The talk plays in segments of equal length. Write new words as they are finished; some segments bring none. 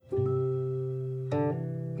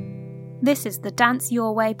This is the Dance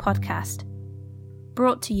Your Way podcast,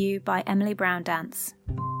 brought to you by Emily Brown Dance.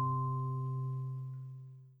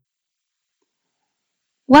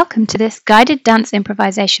 Welcome to this guided dance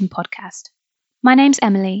improvisation podcast. My name's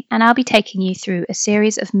Emily, and I'll be taking you through a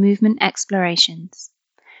series of movement explorations.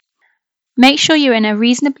 Make sure you're in a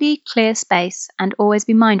reasonably clear space and always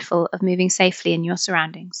be mindful of moving safely in your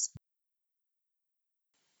surroundings.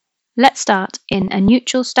 Let's start in a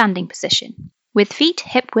neutral standing position, with feet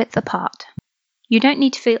hip-width apart. You don't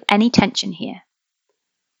need to feel any tension here.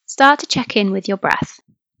 Start to check in with your breath.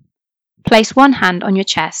 Place one hand on your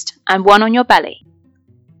chest and one on your belly.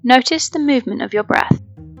 Notice the movement of your breath.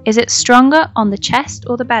 Is it stronger on the chest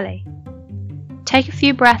or the belly? Take a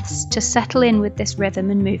few breaths to settle in with this rhythm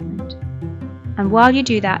and movement. And while you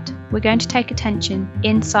do that, we're going to take attention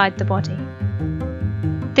inside the body.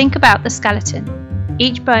 Think about the skeleton,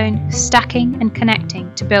 each bone stacking and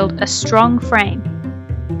connecting to build a strong frame.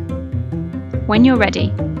 When you're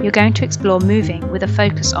ready, you're going to explore moving with a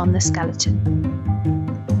focus on the skeleton.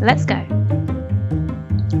 Let's go.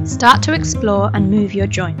 Start to explore and move your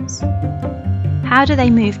joints. How do they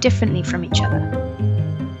move differently from each other?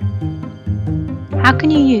 How can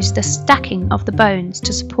you use the stacking of the bones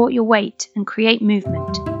to support your weight and create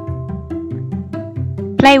movement?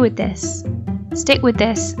 Play with this, stick with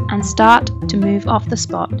this, and start to move off the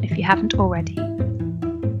spot if you haven't already.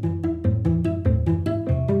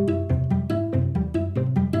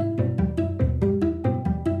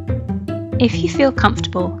 If you feel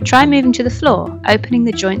comfortable, try moving to the floor, opening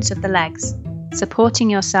the joints of the legs, supporting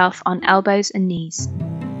yourself on elbows and knees.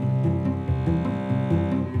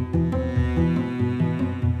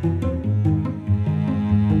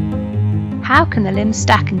 How can the limbs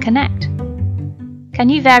stack and connect? Can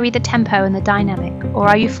you vary the tempo and the dynamic, or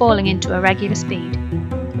are you falling into a regular speed?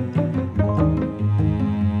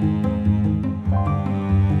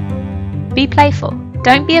 Be playful.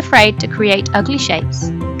 Don't be afraid to create ugly shapes.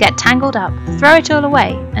 Get tangled up, throw it all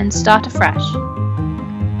away, and start afresh.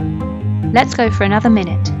 Let's go for another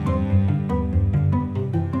minute.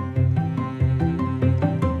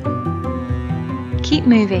 Keep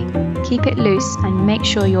moving, keep it loose, and make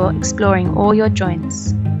sure you're exploring all your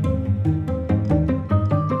joints.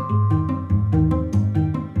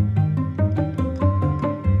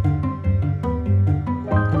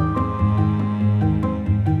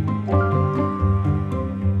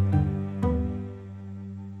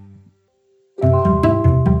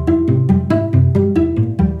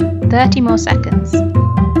 Thirty more seconds.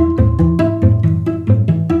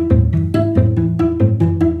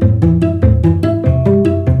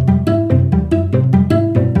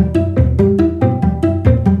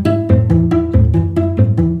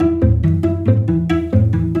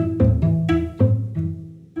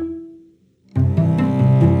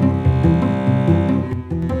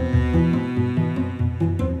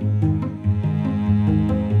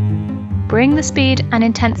 Bring the speed and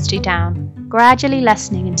intensity down, gradually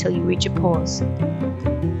lessening until you reach a pause.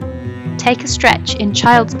 Take a stretch in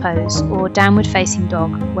child's pose or downward facing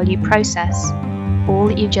dog while you process all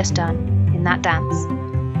that you've just done in that dance.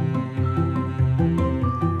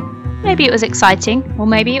 Maybe it was exciting, or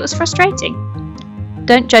maybe it was frustrating.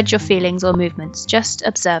 Don't judge your feelings or movements, just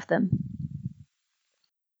observe them.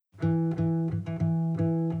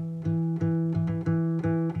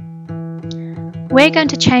 We're going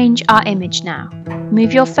to change our image now.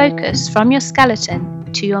 Move your focus from your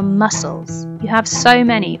skeleton to your muscles. You have so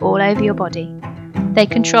many all over your body. They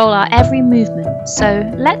control our every movement,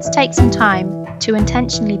 so let's take some time to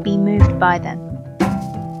intentionally be moved by them.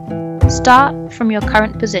 Start from your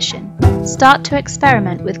current position. Start to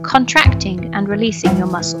experiment with contracting and releasing your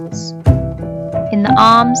muscles. In the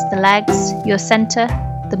arms, the legs, your center,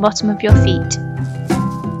 the bottom of your feet.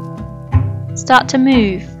 Start to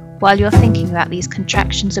move while you're thinking about these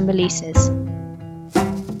contractions and releases.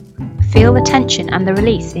 Feel the tension and the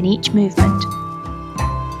release in each movement.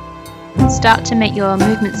 Start to make your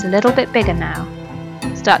movements a little bit bigger now.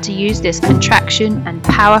 Start to use this contraction and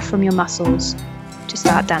power from your muscles to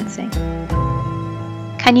start dancing.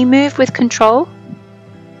 Can you move with control?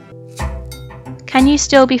 Can you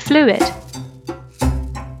still be fluid?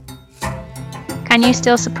 Can you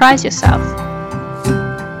still surprise yourself?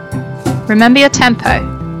 Remember your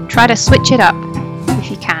tempo. Try to switch it up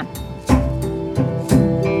if you can.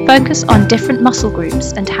 Focus on different muscle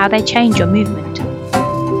groups and how they change your movement.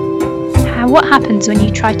 What happens when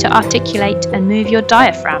you try to articulate and move your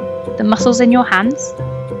diaphragm, the muscles in your hands,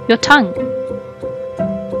 your tongue?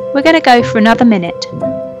 We're going to go for another minute.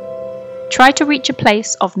 Try to reach a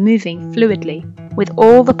place of moving fluidly with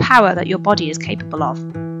all the power that your body is capable of.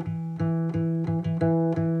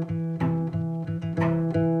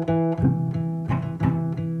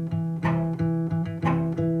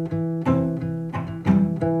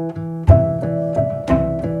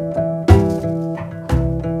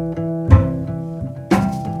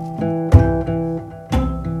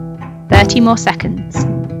 30 more seconds.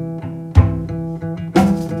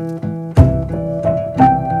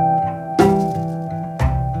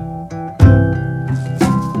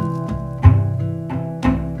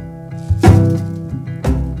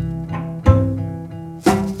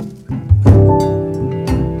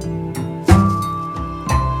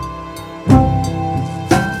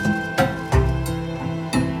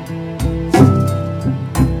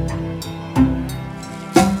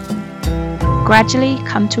 Gradually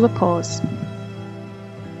come to a pause.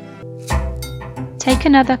 Take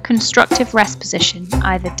another constructive rest position,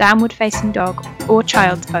 either downward facing dog or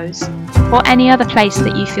child's pose, or any other place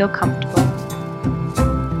that you feel comfortable.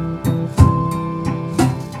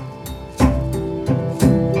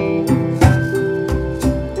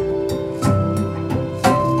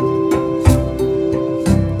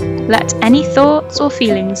 Let any thoughts or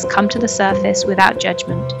feelings come to the surface without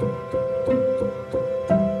judgment.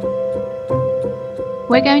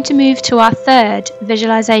 We're going to move to our third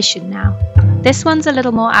visualization now. This one's a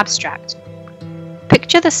little more abstract.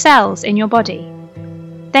 Picture the cells in your body.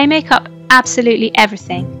 They make up absolutely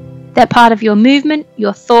everything. They're part of your movement,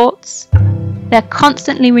 your thoughts. They're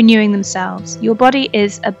constantly renewing themselves. Your body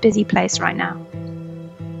is a busy place right now.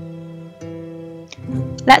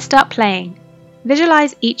 Let's start playing.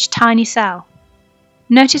 Visualize each tiny cell.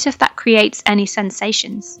 Notice if that creates any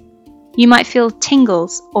sensations. You might feel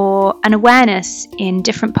tingles or an awareness in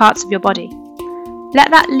different parts of your body.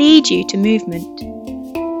 Let that lead you to movement.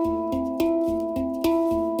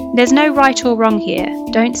 There's no right or wrong here.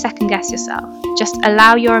 Don't second guess yourself. Just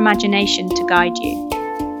allow your imagination to guide you.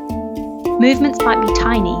 Movements might be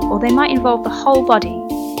tiny, or they might involve the whole body.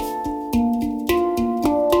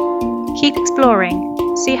 Keep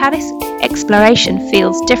exploring. See how this exploration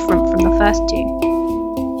feels different from the first two.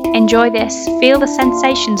 Enjoy this. Feel the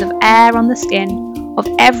sensations of air on the skin, of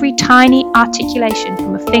every tiny articulation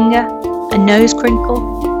from a finger, a nose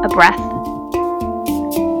crinkle, a breath.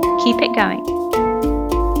 Keep it going.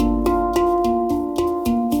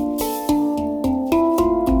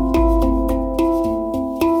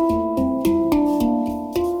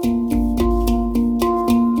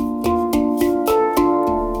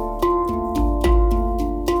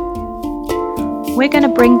 We're going to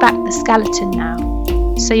bring back the skeleton now.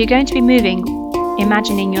 So you're going to be moving,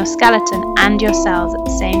 imagining your skeleton and your cells at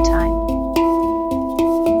the same time.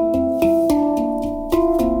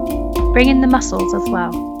 Bring in the muscles as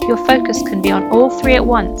well. Your focus can be on all three at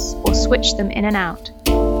once or switch them in and out.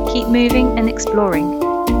 Keep moving and exploring.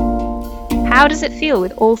 How does it feel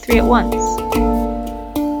with all three at once?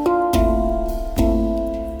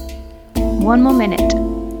 1 more minute.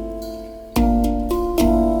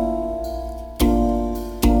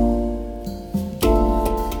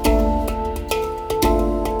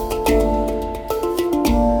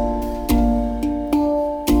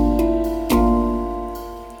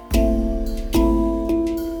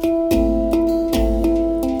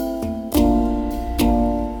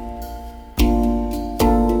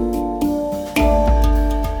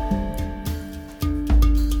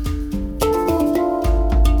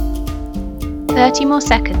 Thirty more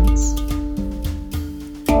seconds.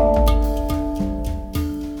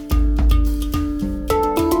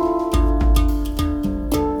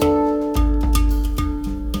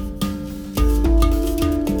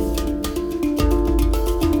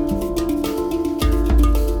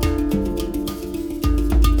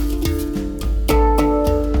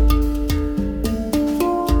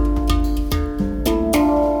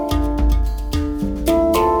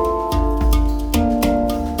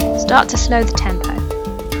 Start to slow the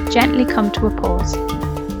tempo. Gently come to a pause.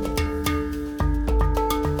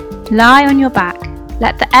 Lie on your back.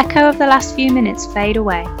 Let the echo of the last few minutes fade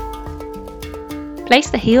away. Place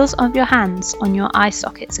the heels of your hands on your eye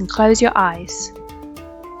sockets and close your eyes.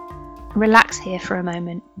 Relax here for a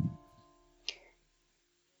moment.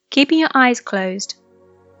 Keeping your eyes closed,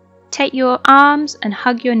 take your arms and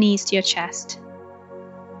hug your knees to your chest.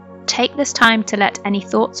 Take this time to let any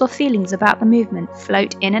thoughts or feelings about the movement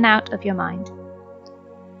float in and out of your mind.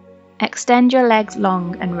 Extend your legs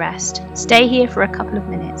long and rest. Stay here for a couple of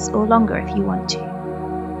minutes or longer if you want to.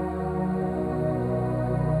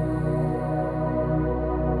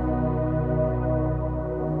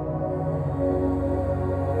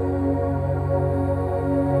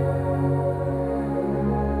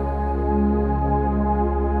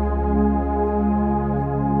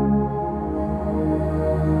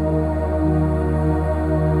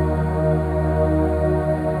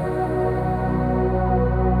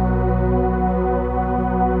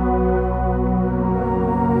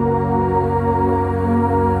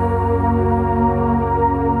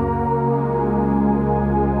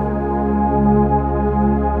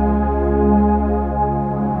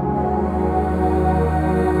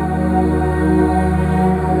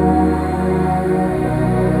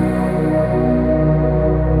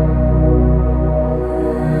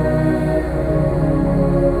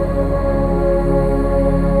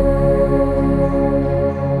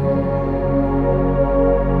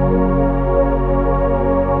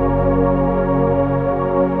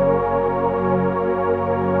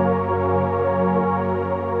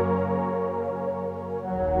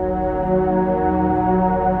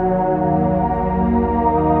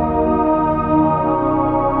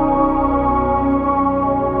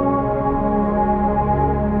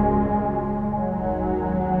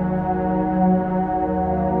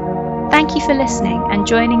 Thank you for listening and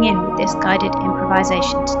joining in with this guided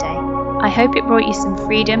improvisation today. I hope it brought you some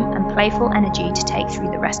freedom and playful energy to take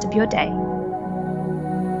through the rest of your day.